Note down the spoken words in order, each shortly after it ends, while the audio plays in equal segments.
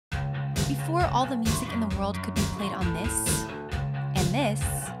Before all the music in the world could be played on this,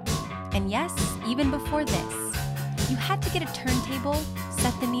 and yes, even before this, you had to get a turntable,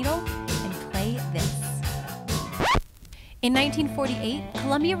 set the needle, and play this. In 1948,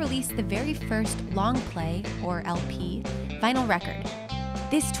 Columbia released the very first long play, or LP, vinyl record.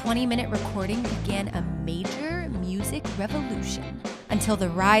 This 20-minute recording began a major music revolution until the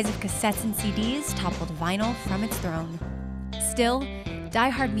rise of cassettes and CDs toppled vinyl from its throne. Still,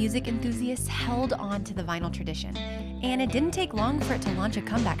 die-hard music enthusiasts held on to the vinyl tradition, and it didn't take long for it to launch a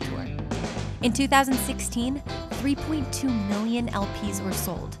comeback tour. In 2016, 3.2 million LPs were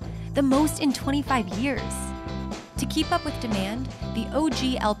sold, the most in 25 years. To keep up with demand, the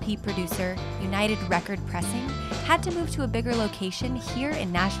OG LP producer, United Record Pressing, had to move to a bigger location here in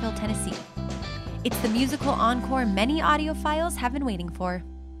Nashville, Tennessee. It's the musical encore many audiophiles have been waiting for.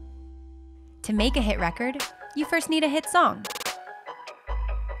 To make a hit record, you first need a hit song.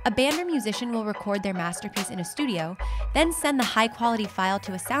 A band or musician will record their masterpiece in a studio, then send the high-quality file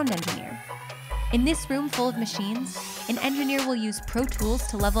to a sound engineer. In this room full of machines, an engineer will use Pro Tools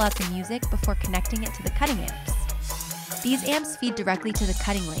to level out the music before connecting it to the cutting amps. These amps feed directly to the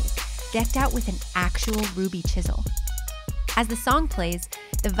cutting lathe, decked out with an actual ruby chisel. As the song plays,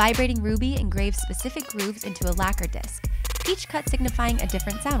 the vibrating ruby engraves specific grooves into a lacquer disc, each cut signifying a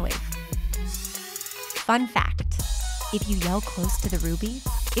different sound wave. Fun fact, if you yell close to the ruby,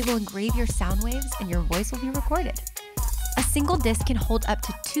 it will engrave your sound waves and your voice will be recorded. A single disc can hold up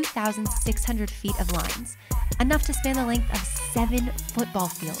to 2,600 feet of lines, enough to span the length of 7 football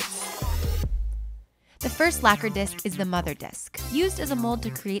fields. The first lacquer disc is the mother disc, used as a mold to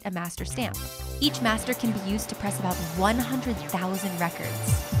create a master stamp. Each master can be used to press about 100,000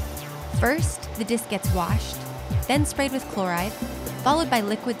 records. First, the disc gets washed, then sprayed with chloride, followed by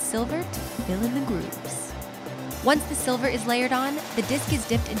liquid silver to fill in the grooves. Once the silver is layered on, the disc is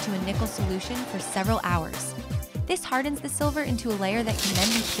dipped into a nickel solution for several hours. This hardens the silver into a layer that can then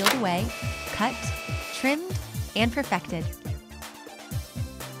be peeled away, cut, trimmed, and perfected.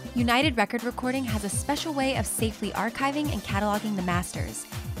 United Record Recording has a special way of safely archiving and cataloging the masters,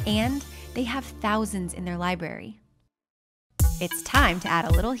 and they have thousands in their library. It's time to add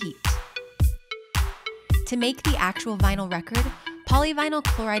a little heat. To make the actual vinyl record, polyvinyl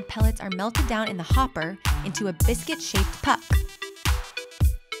chloride pellets are melted down in the hopper into a biscuit-shaped puck.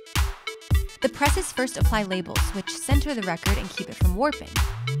 The presses first apply labels, which center the record and keep it from warping.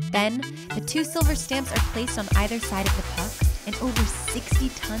 Then, the 2 silver stamps are placed on either side of the puck, and over 60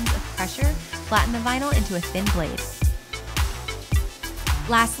 tons of pressure flatten the vinyl into a thin blade.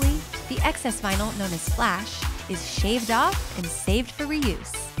 Lastly, the excess vinyl, known as flash, is shaved off and saved for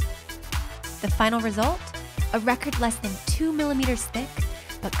reuse. The final result? A record less than 2 millimeters thick,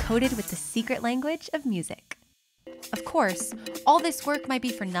 but coated with the secret language of music. Of course, all this work might be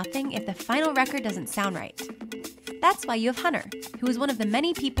for nothing if the final record doesn't sound right. That's why you have Hunter, who is one of the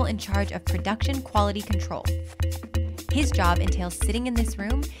many people in charge of production quality control. His job entails sitting in this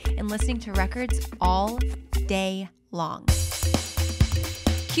room and listening to records all day long.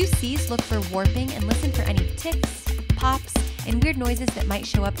 QCs look for warping and listen for any ticks, pops, and weird noises that might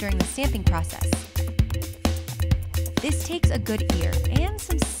show up during the stamping process. This takes a good ear and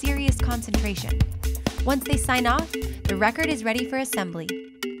some serious concentration. Once they sign off, the record is ready for assembly.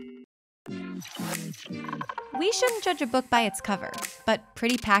 We shouldn't judge a book by its cover, but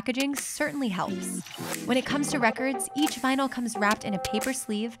pretty packaging certainly helps. When it comes to records, each vinyl comes wrapped in a paper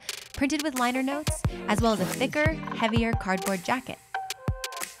sleeve, printed with liner notes, as well as a thicker, heavier cardboard jacket.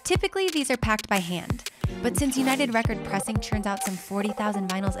 Typically, these are packed by hand, but since United Record Pressing churns out some 40,000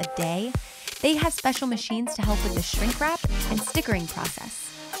 vinyls a day, they have special machines to help with the shrink wrap and stickering process.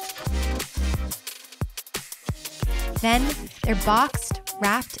 Then, they're boxed,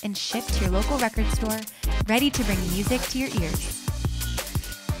 wrapped, and shipped to your local record store, ready to bring music to your ears.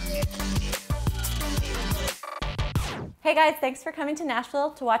 Hey guys, thanks for coming to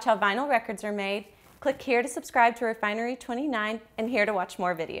Nashville to watch how vinyl records are made. Click here to subscribe to Refinery29 and here to watch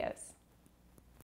more videos.